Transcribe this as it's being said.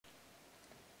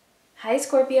Hi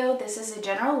Scorpio, this is a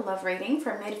general love reading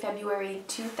for mid-February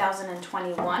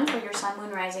 2021 for your Sun, Moon,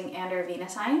 Rising, and or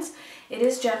Venus signs. It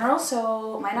is general,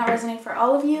 so might not resonate for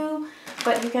all of you,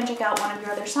 but you can check out one of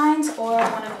your other signs or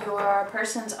one of your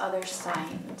person's other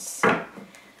signs.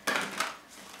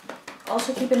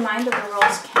 Also keep in mind that the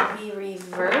roles can be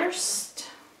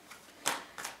reversed.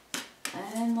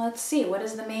 And let's see, what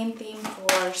is the main theme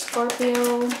for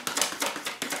Scorpio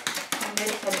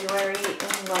mid-February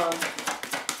in love?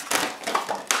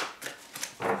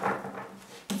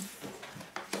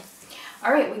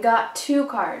 All right, we got two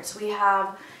cards. We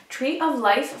have Tree of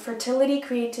Life, Fertility,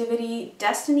 Creativity,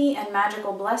 Destiny, and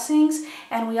Magical Blessings.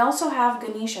 And we also have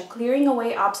Ganesha, Clearing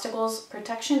Away Obstacles,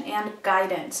 Protection, and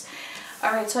Guidance.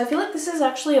 All right, so I feel like this is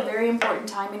actually a very important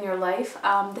time in your life.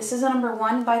 This is a number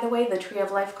 1, by the way, the Tree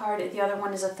of Life card. The other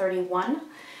one is a 31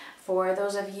 for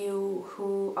those of you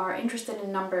who are interested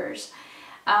in numbers.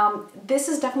 This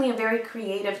is definitely a very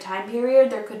creative time period.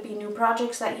 There could be new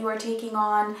projects that you are taking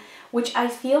on, which I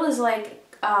feel is like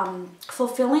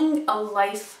fulfilling a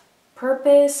life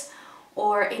purpose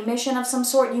or a mission of some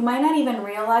sort. You might not even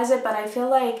realize it, but I feel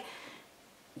like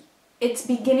it's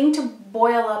beginning to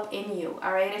boil up in you,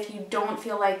 all right? If you don't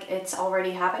feel like it's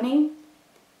already happening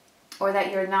or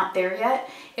that you're not there yet,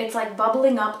 it's like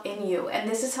bubbling up in you. And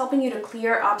this is helping you to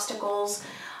clear obstacles.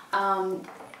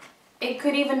 It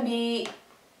could even be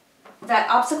that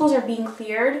obstacles are being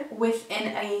cleared within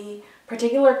a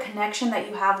particular connection that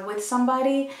you have with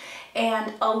somebody.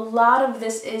 And a lot of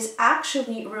this is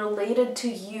actually related to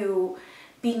you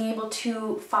being able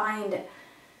to find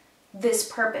this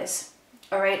purpose,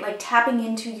 all right? Like tapping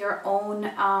into your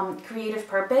own creative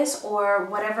purpose or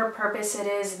whatever purpose it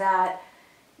is that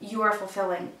you are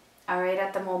fulfilling, all right,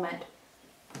 at the moment.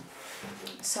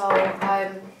 So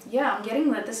yeah, I'm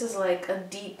getting that this is like a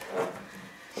deep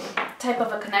type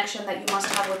of a connection that you must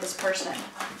have with this person.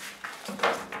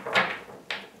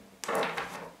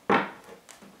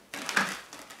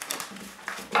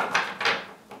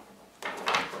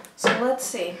 So let's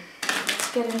see.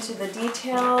 Let's get into the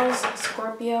details.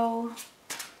 Scorpio,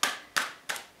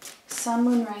 Sun,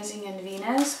 Moon, Rising, and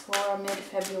Venus for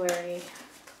mid-February.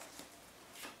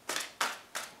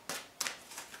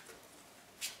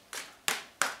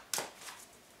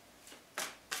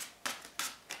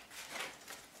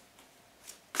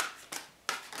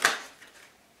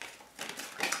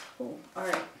 All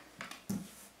right.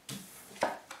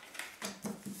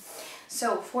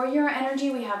 So for your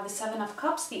energy, we have the 7 of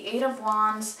Cups, the 8 of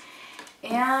Wands,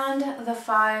 and the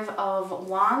 5 of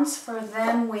Wands. For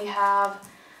them, we have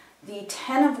the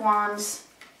 10 of Wands,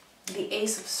 the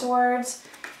Ace of Swords,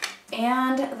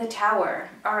 and the Tower.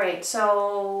 All right,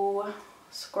 so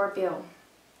Scorpio.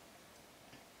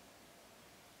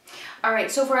 All right,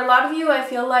 so for a lot of you, I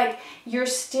feel like you're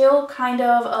still kind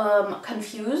of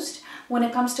confused when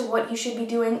it comes to what you should be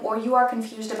doing, or you are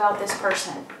confused about this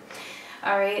person.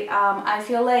 All right, I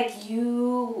feel like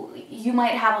you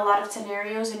might have a lot of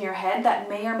scenarios in your head that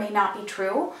may or may not be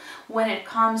true when it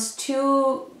comes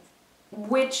to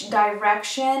which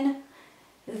direction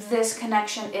this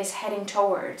connection is heading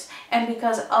towards. And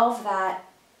because of that,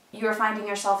 you're finding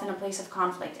yourself in a place of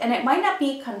conflict. And it might not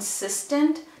be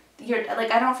consistent.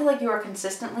 I don't feel like you are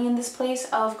consistently in this place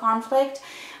of conflict,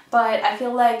 but I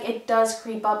feel like it does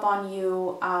creep up on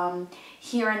you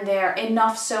here and there,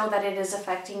 enough so that it is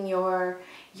affecting your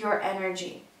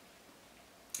energy.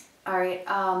 All right,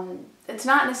 it's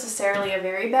not necessarily a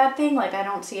very bad thing. Like, I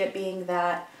don't see it being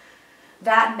that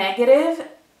negative.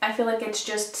 I feel like it's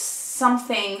just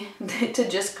something to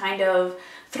just kind of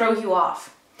throw you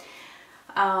off.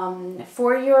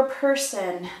 For your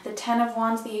person, the 10 of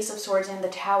Wands, the Ace of Swords, and the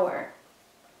Tower.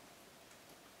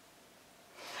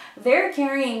 They're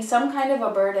carrying some kind of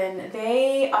a burden.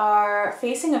 They are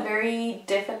facing a very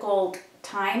difficult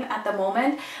time at the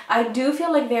moment. I do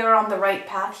feel like they are on the right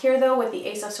path here, though, with the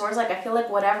Ace of Swords. Like, I feel like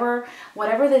whatever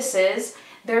this is,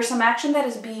 there's some action that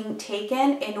is being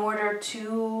taken in order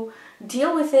to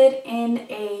deal with it in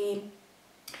a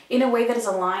way that is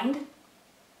aligned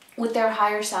with their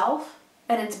higher self,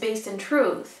 and it's based in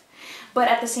truth. But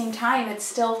at the same time, it's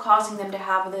still causing them to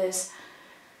have this,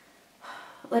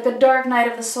 like a dark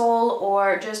night of the soul,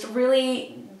 or just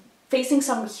really facing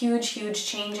some huge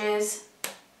changes,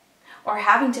 or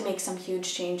having to make some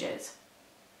huge changes.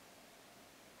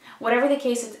 Whatever the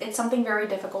case, it's something very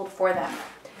difficult for them.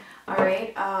 All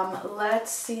right,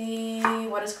 let's see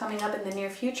what is coming up in the near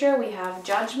future. We have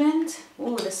Judgment,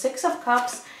 ooh, the 6 of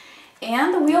Cups,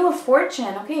 and the Wheel of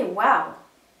Fortune. Okay, wow.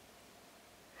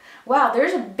 Wow,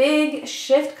 there's a big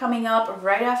shift coming up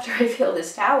right after I feel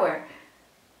this Tower.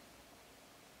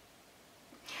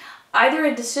 either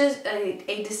a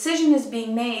decision is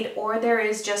being made, or there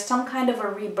is just some kind of a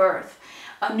rebirth,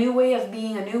 a new way of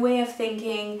being, a new way of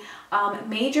thinking,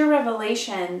 major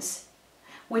revelations,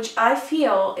 which I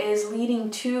feel is leading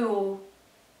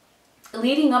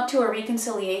up to a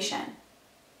reconciliation,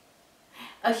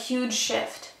 a huge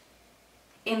shift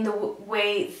in the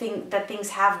way that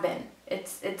things have been.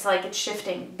 It's like it's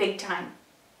shifting big time.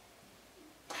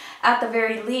 At the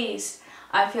very least,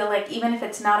 I feel like even if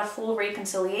it's not a full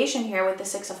reconciliation here with the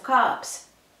Six of Cups,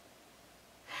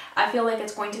 I feel like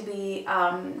it's going to be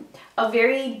a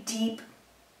very deep,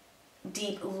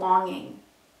 deep longing.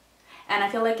 And I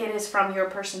feel like it is from your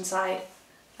person's side,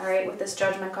 all right, with this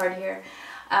Judgment card here.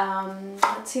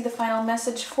 Let's see, the final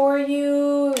message for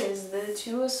you is the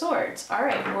Two of Swords. All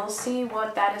right, we'll see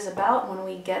what that is about when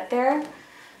we get there,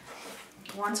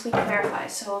 once we clarify.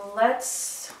 So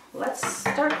let's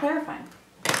start clarifying.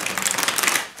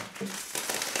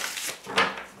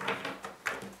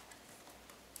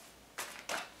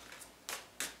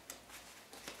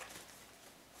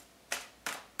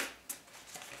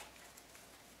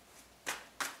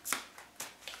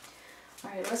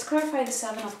 All right, let's clarify the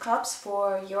Seven of Cups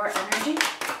for your energy.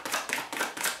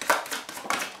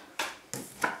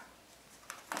 All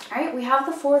right, we have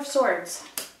the Four of Swords.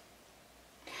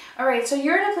 All right, so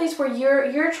you're in a place where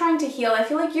you're trying to heal. I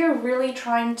feel like you're really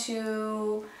trying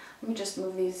to, let me just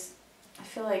move these. I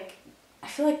feel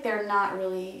like they're not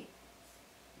really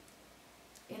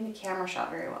in the camera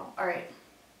shot very well. All right.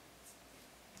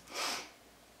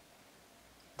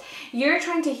 You're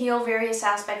trying to heal various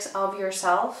aspects of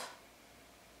yourself.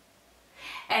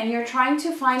 And you're trying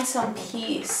to find some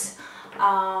peace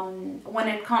when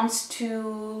it comes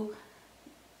to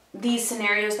these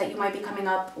scenarios that you might be coming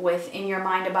up with in your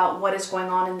mind about what is going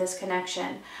on in this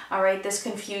connection. All right, this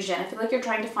confusion. I feel like you're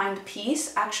trying to find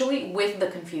peace actually with the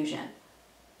confusion,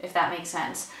 if that makes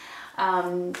sense.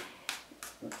 Again,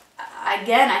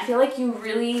 I feel like you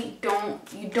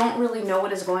don't really know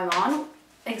what is going on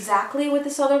exactly with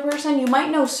this other person. You might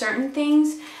know certain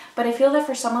things, but I feel that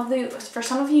for some of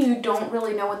you, you don't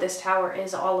really know what this Tower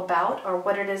is all about, or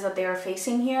what it is that they are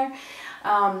facing here.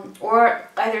 Or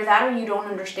either that, or you don't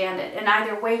understand it. And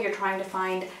either way, you're trying to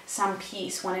find some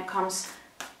peace when it comes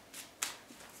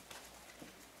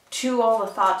to all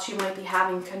the thoughts you might be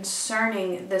having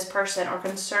concerning this person, or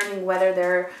concerning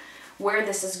where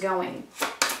this is going.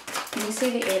 And you see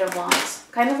the Eight of Wands,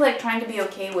 kind of like trying to be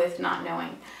okay with not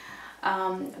knowing.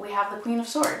 We have the Queen of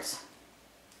Swords.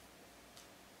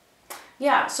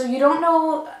 Yeah, so you don't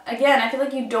know, again, I feel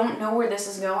like you don't know where this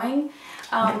is going,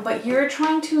 but you're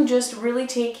trying to just really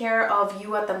take care of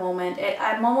you at the moment.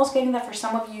 I'm almost getting that for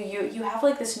some of you, you have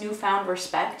like this newfound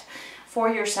respect for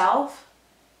yourself.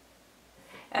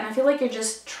 And I feel like you're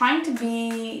just trying to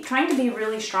be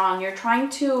really strong. You're trying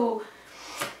to,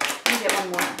 let me get one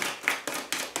more.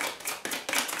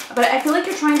 But I feel like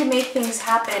you're trying to make things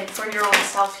happen for your own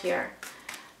self here.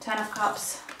 Ten of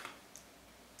Cups.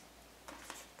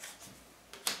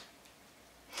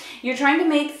 You're trying to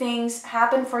make things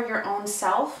happen for your own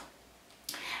self.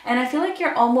 And I feel like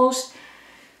you're almost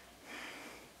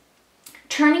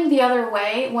turning the other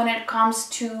way when it comes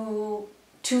to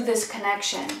this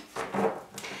connection.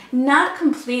 Not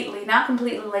completely,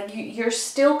 like you're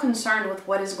still concerned with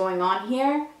what is going on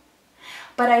here.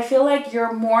 But I feel like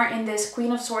you're more in this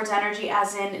Queen of Swords energy,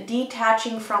 as in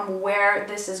detaching from where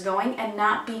this is going and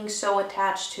not being so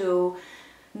attached to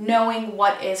knowing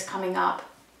what is coming up,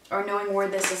 or knowing where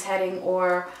this is heading,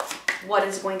 or what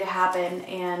is going to happen,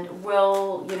 and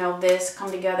will, this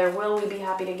come together? Will we be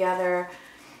happy together?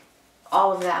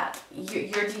 All of that.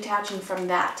 You're detaching from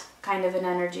that kind of an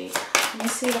energy. Let me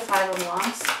see the Five of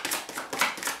Wands.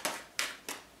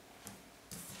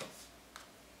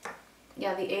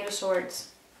 Yeah, the Eight of Swords.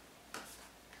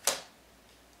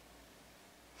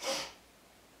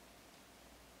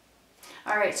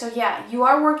 All right, so yeah, you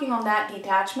are working on that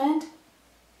detachment.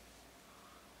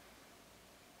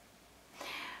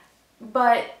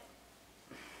 But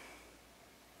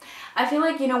I feel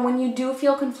like, when you do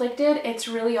feel conflicted, it's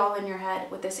really all in your head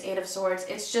with this Eight of Swords.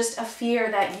 It's just a fear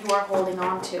that you are holding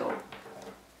on to.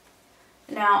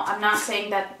 Now, I'm not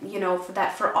saying that,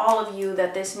 for all of you,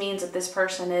 that this means that this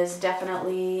person is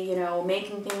definitely,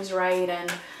 making things right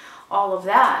and all of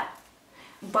that.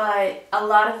 But a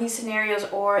lot of these scenarios,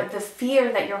 or the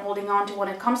fear that you're holding on to when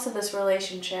it comes to this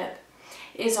relationship,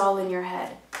 is all in your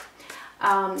head.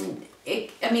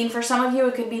 I mean, for some of you,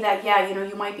 it could be that, yeah,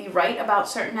 you might be right about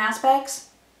certain aspects.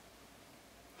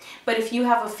 But if you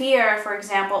have a fear, for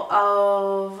example,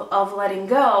 of letting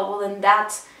go, well, then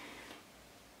that's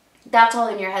all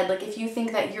in your head. Like, if you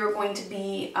think that you're going to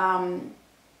be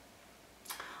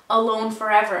alone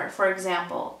forever, for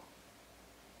example.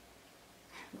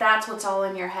 That's what's all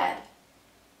in your head.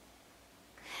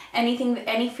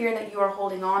 Any fear that you are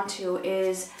holding on to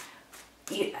is,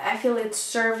 I feel it's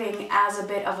serving as a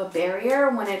bit of a barrier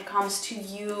when it comes to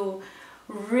you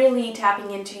really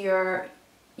tapping into your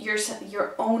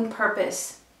own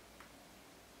purpose.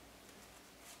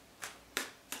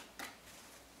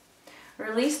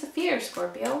 Release the fear,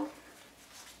 Scorpio.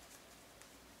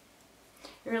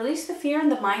 Release the fear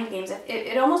and the mind games.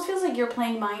 It almost feels like you're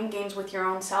playing mind games with your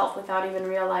own self without even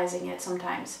realizing it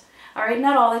sometimes. All right,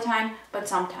 not all the time, but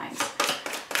sometimes.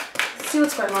 Let's see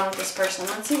what's going on with this person.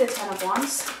 Let's see the Ten of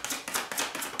Wands.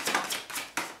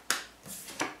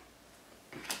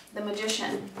 The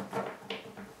Magician.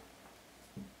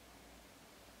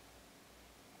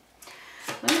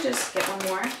 Let me just get one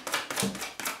more.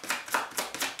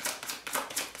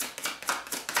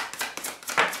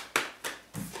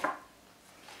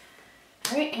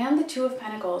 All right, and the Two of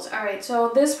Pentacles. All right,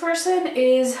 so this person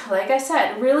is, like I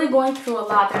said, really going through a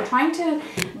lot. They're trying to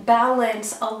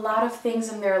balance a lot of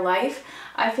things in their life.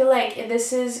 I feel like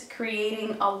this is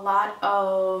creating a lot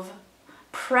of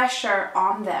pressure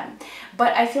on them,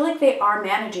 but I feel like they are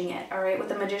managing it. All right, with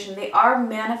the Magician, they are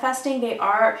manifesting. They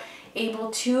are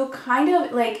able to kind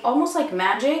of like, almost like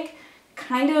magic,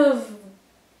 kind of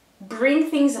bring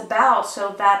things about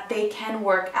so that they can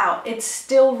work out. It's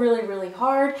still really, really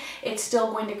hard. It's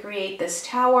still going to create this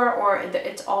tower, or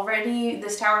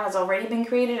this tower has already been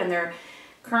created and they're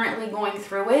currently going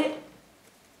through it,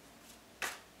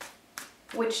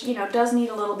 which, you know, does need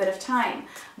a little bit of time,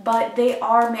 but they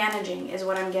are managing is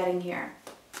what I'm getting here.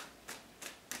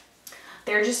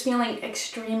 They're just feeling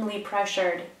extremely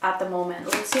pressured at the moment.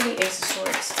 Let's see the Ace of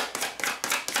Swords.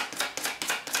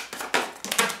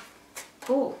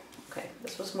 Ooh. Okay,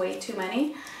 this was way too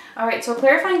many. All right, so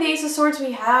clarifying the Ace of Swords,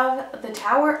 we have the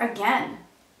Tower again.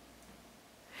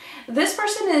 This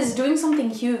person is doing something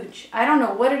huge. I don't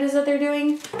know what it is that they're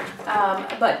doing,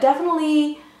 but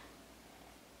definitely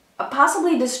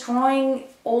possibly destroying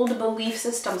old belief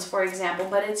systems, for example,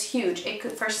 but it's huge. It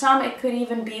could, for some, it could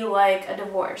even be like a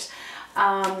divorce.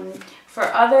 For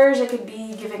others, it could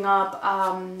be giving up,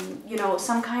 you know,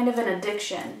 some kind of an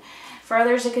addiction. For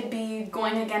others, it could be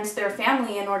going against their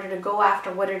family in order to go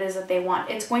after what it is that they want.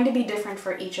 It's going to be different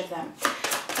for each of them.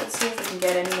 Let's see if we can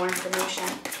get any more information.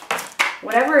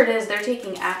 Whatever it is, they're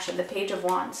taking action. The Page of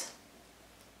Wands.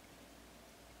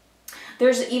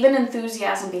 There's even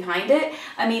enthusiasm behind it.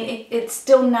 I mean, it's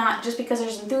still not, just because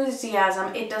there's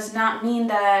enthusiasm, it does not mean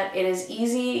that it is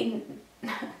easy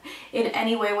in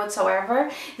any way whatsoever.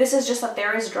 This is just that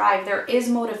there is drive, there is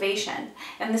motivation,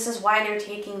 and this is why they're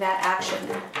taking that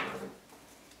action.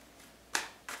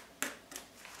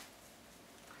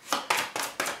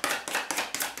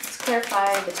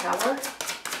 Clarify the Tower.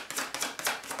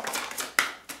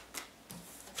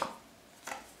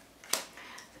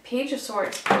 The Page of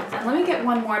Swords. And let me get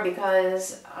one more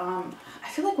because I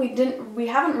feel like we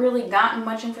haven't really gotten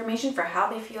much information for how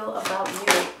they feel about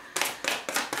you.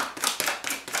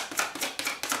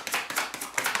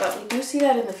 But we do see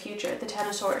that in the future, the Ten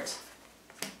of Swords.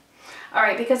 All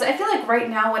right, because I feel like right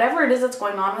now, whatever it is that's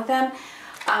going on with them,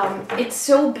 it's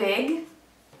so big.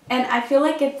 And I feel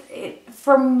like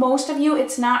for most of you,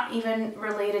 it's not even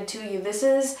related to you. This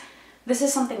is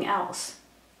something else.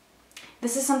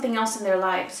 This is something else in their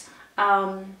lives.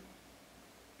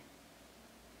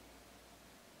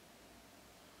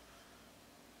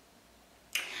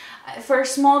 For a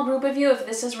small group of you, if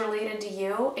this is related to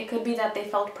you, it could be that they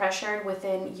felt pressured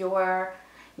within your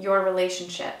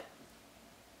relationship.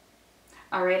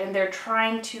 All right, and they're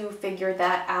trying to figure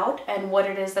that out and what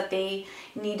it is that they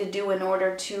need to do in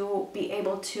order to be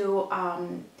able to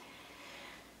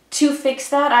fix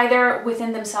that, either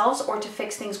within themselves or to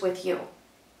fix things with you.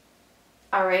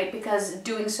 All right, because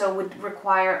doing so would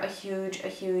require a huge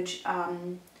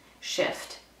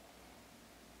shift.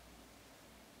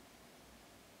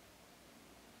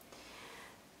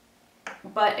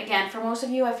 But again, for most of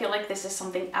you, I feel like this is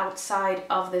something outside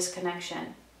of this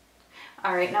connection.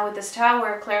 All right, now with this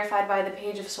Tower clarified by the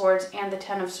Page of Swords and the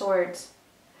Ten of Swords.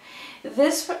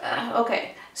 This,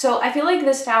 okay, so I feel like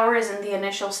this Tower is in the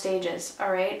initial stages,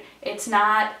 all right? It's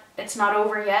not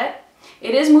over yet.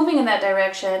 It is moving in that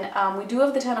direction. We do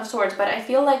have the Ten of Swords, but I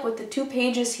feel like with the two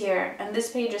pages here, and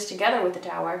this page is together with the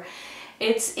Tower,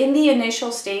 it's in the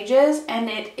initial stages, and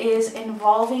it is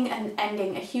involving an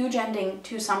ending, a huge ending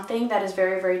to something that is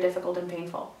very, very difficult and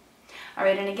painful. All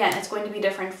right, and again, it's going to be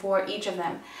different for each of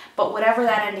them. But whatever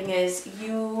that ending is,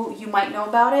 you might know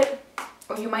about it,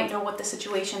 or you might know what the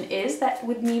situation is that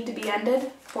would need to be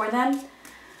ended for them.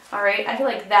 All right, I feel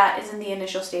like that is in the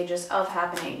initial stages of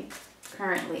happening.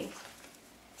 currently.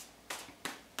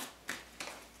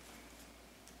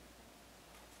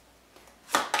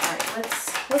 All right,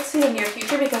 let's see the near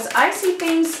future, because I see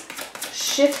things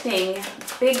shifting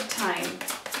big time.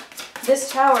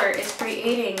 This Tower is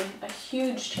creating a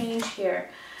huge change here.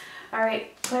 All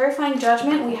right, clarifying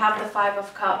judgment, we have the Five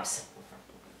of Cups.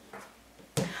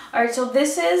 All right, so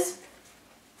this is,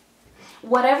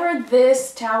 whatever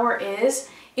this Tower is,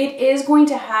 it is going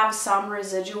to have some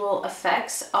residual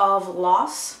effects of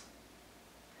loss,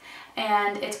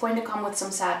 and it's going to come with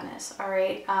some sadness, all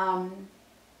right?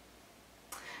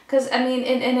 Because, I mean,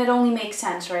 and it only makes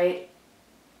sense, right?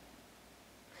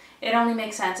 It only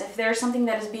makes sense. If there's something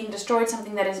that is being destroyed,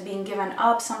 something that is being given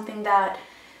up, something that,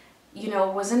 you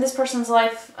know, was in this person's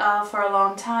life for a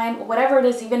long time, whatever it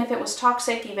is, even if it was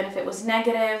toxic, even if it was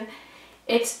negative,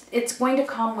 it's going to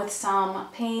come with some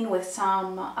pain, with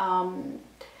some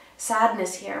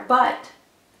sadness here. But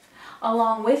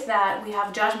along with that, we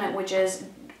have judgment, which is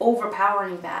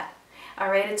overpowering that. All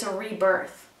right, it's a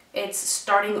rebirth. It's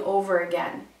starting over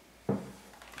again.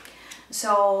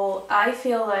 So I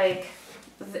feel like,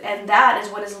 and that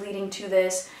is what is leading to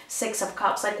this Six of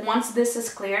Cups. Like, once this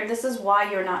is cleared, this is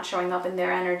why you're not showing up in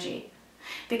their energy,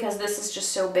 because this is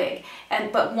just so big.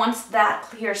 But once that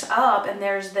clears up and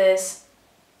there's this,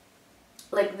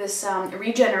 like this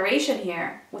regeneration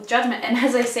here with judgment, and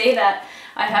as I say that,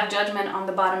 I have judgment on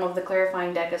the bottom of the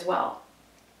clarifying deck as well.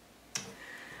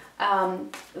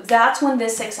 That's when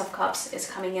this Six of Cups is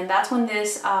coming in. That's when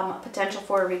this potential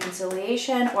for a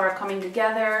reconciliation or a coming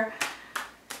together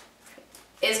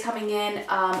is coming in.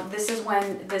 This is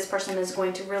when this person is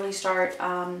going to really start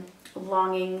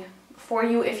longing for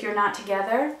you. If you're not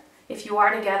together, if you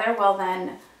are together, well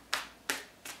then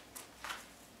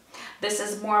this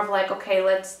is more of like, okay,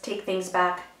 let's take things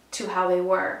back to how they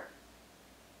were.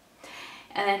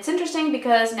 And it's interesting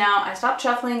because now I stopped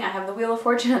shuffling. I have the Wheel of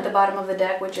Fortune at the bottom of the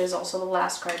deck, which is also the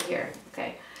last card here.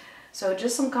 Okay, so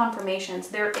just some confirmations.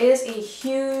 There is a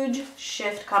huge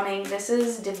shift coming. This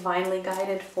is divinely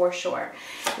guided for sure.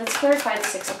 Let's clarify the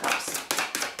Six of Cups.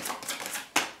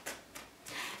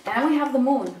 And we have the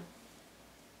Moon.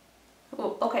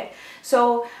 Oh, okay,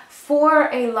 so for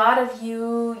a lot of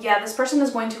you, yeah, this person is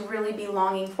going to really be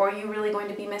longing for you, really going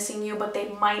to be missing you, but they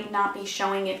might not be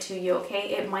showing it to you,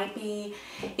 okay? It might be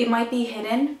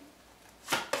hidden.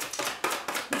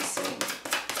 Let's see.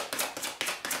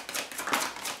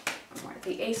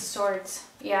 The Ace of Swords,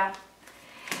 yeah.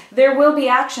 There will be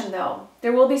action though.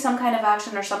 There will be some kind of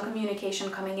action or some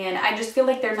communication coming in. I just feel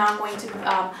like they're not going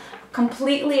to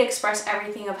completely express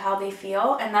everything of how they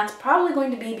feel, and that's probably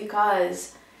going to be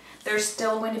because they're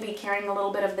still going to be carrying a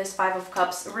little bit of this Five of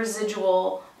Cups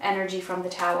residual energy from the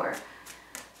Tower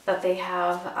that they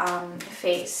have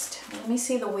faced. Let me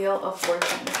see the Wheel of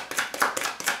Fortune.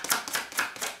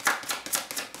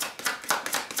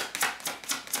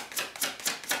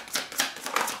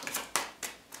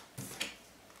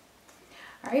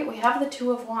 All right, we have the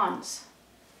Two of Wands.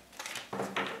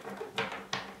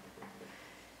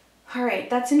 All right,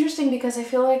 that's interesting because I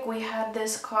feel like we had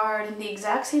this card in the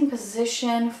exact same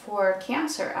position for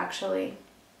Cancer, actually.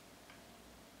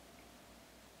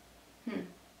 Let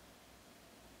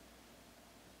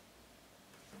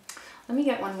me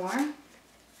get one more.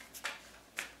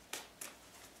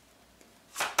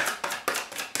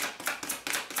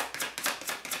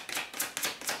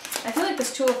 I feel like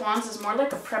this Two of Wands is more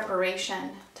like a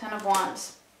preparation. Ten of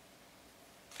Wands.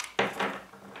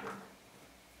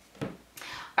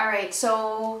 All right,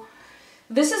 so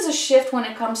this is a shift when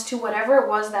it comes to whatever it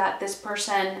was that this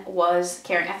person was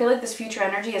carrying. I feel like this future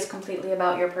energy is completely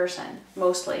about your person,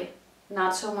 mostly,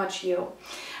 not so much you.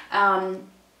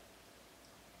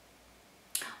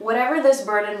 Whatever this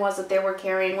burden was that they were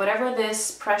carrying, whatever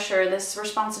this pressure, this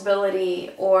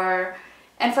responsibility,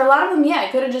 and for a lot of them, yeah,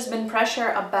 it could have just been pressure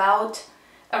about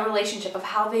a relationship, of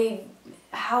how they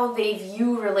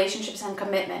view relationships and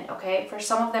commitment, okay? For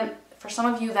some of them, for some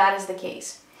of you, that is the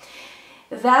case.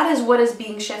 That is what is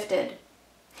being shifted.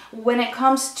 When it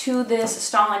comes to this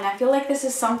stalling, I feel like this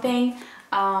is something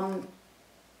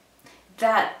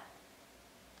that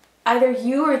either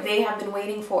you or they have been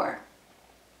waiting for.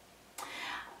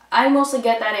 I mostly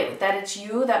get that it's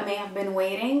you that may have been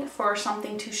waiting for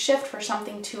something to shift, for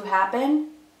something to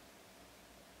happen,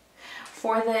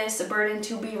 for this burden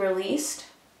to be released.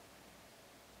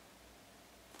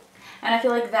 And I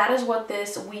feel like that is what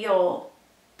this wheel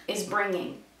is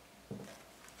bringing.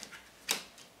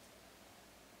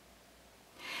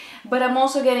 But I'm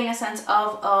also getting a sense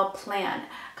of a plan.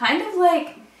 Kind of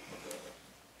like,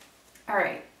 all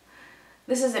right,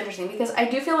 this is interesting because I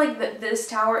do feel like this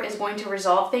Tower is going to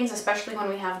resolve things, especially when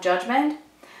we have Judgment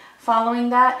following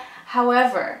that.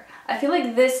 However, I feel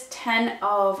like this 10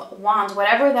 of Wands,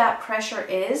 whatever that pressure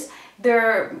is,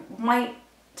 there might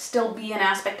still be an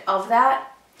aspect of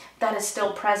that is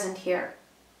still present here.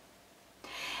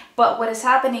 But what is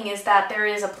happening is that there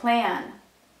is a plan,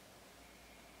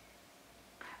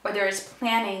 or there is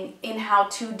planning in how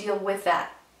to deal with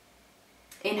that,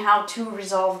 in how to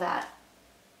resolve that.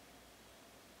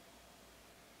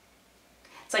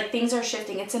 It's like things are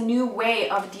shifting. It's a new way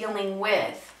of dealing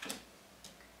with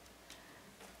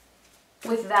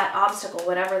that obstacle,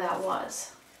 whatever that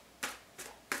was.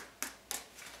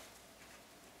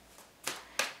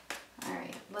 All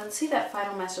right, let's see that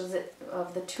final message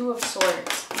of the Two of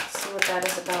Swords. Let's see what that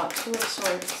is about. Two of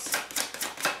Swords.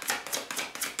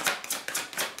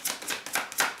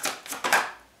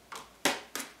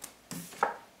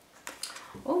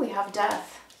 Oh, we have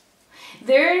Death.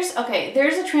 There's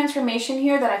a transformation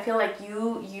here that I feel like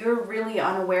you're really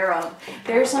unaware of.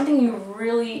 There's something you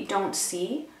really don't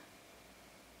see.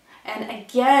 And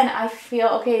again, I feel,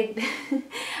 okay,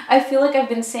 I feel like I've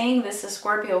been saying this to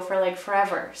Scorpio for like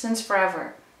forever, since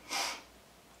forever.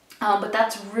 But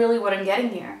that's really what I'm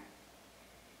getting here.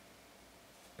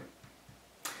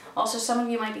 Also, some of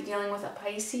you might be dealing with a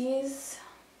Pisces,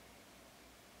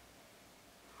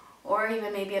 or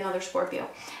even maybe another Scorpio.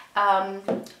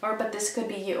 But this could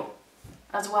be you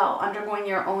as well, undergoing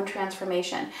your own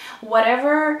transformation.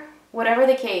 Whatever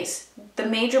the case, the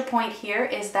major point here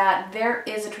is that there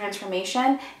is a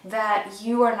transformation that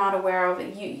you are not aware of.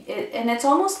 And it's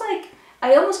almost like,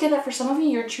 I almost get that for some of you,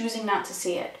 you're choosing not to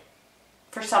see it.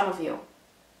 For some of you.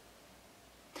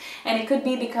 And it could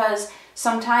be because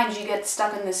sometimes you get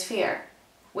stuck in this fear,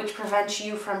 which prevents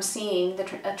you from seeing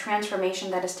a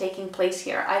transformation that is taking place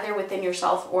here, either within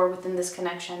yourself or within this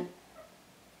connection.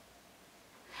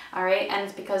 All right, and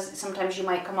it's because sometimes you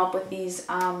might come up with these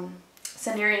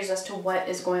scenarios as to what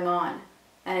is going on,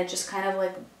 and it just kind of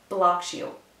like blocks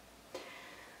you.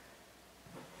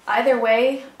 Either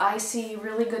way, I see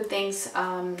really good things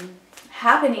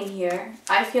happening here.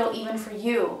 I feel even for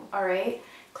you, all right,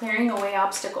 clearing away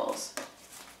obstacles.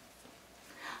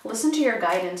 Listen to your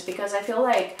guidance, because I feel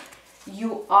like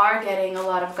you are getting a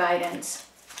lot of guidance.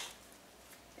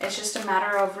 It's just a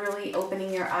matter of really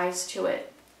opening your eyes to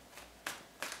it.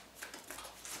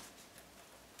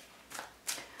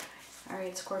 All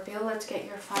right, Scorpio, let's get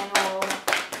your final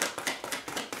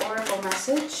oracle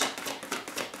message.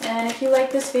 And if you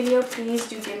like this video, please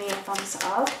do give me a thumbs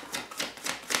up.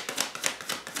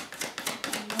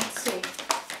 And let's see.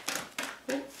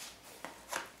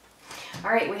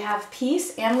 All right, we have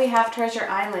peace and we have Treasure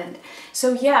Island.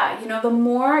 So yeah, you know, the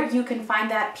more you can find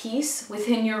that peace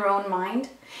within your own mind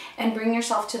and bring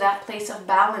yourself to that place of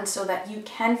balance so that you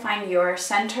can find your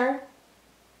center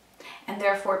and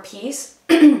therefore peace,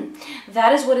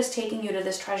 that is what is taking you to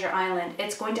this Treasure Island.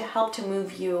 It's going to help to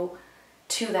move you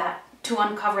to that, to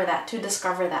uncover that, to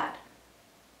discover that.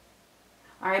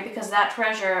 All right, because that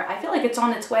treasure, I feel like it's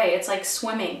on its way. It's like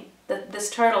swimming. This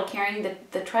turtle carrying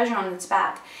the treasure on its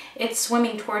back, it's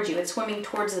swimming towards you. It's swimming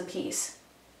towards the peace.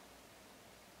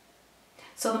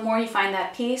 So the more you find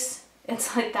that peace,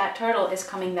 it's like that turtle is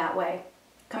coming that way,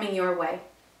 coming your way.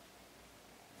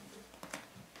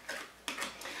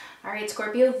 All right,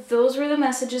 Scorpio, those were the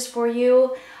messages for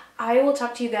you. I will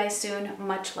talk to you guys soon.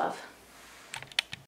 Much love.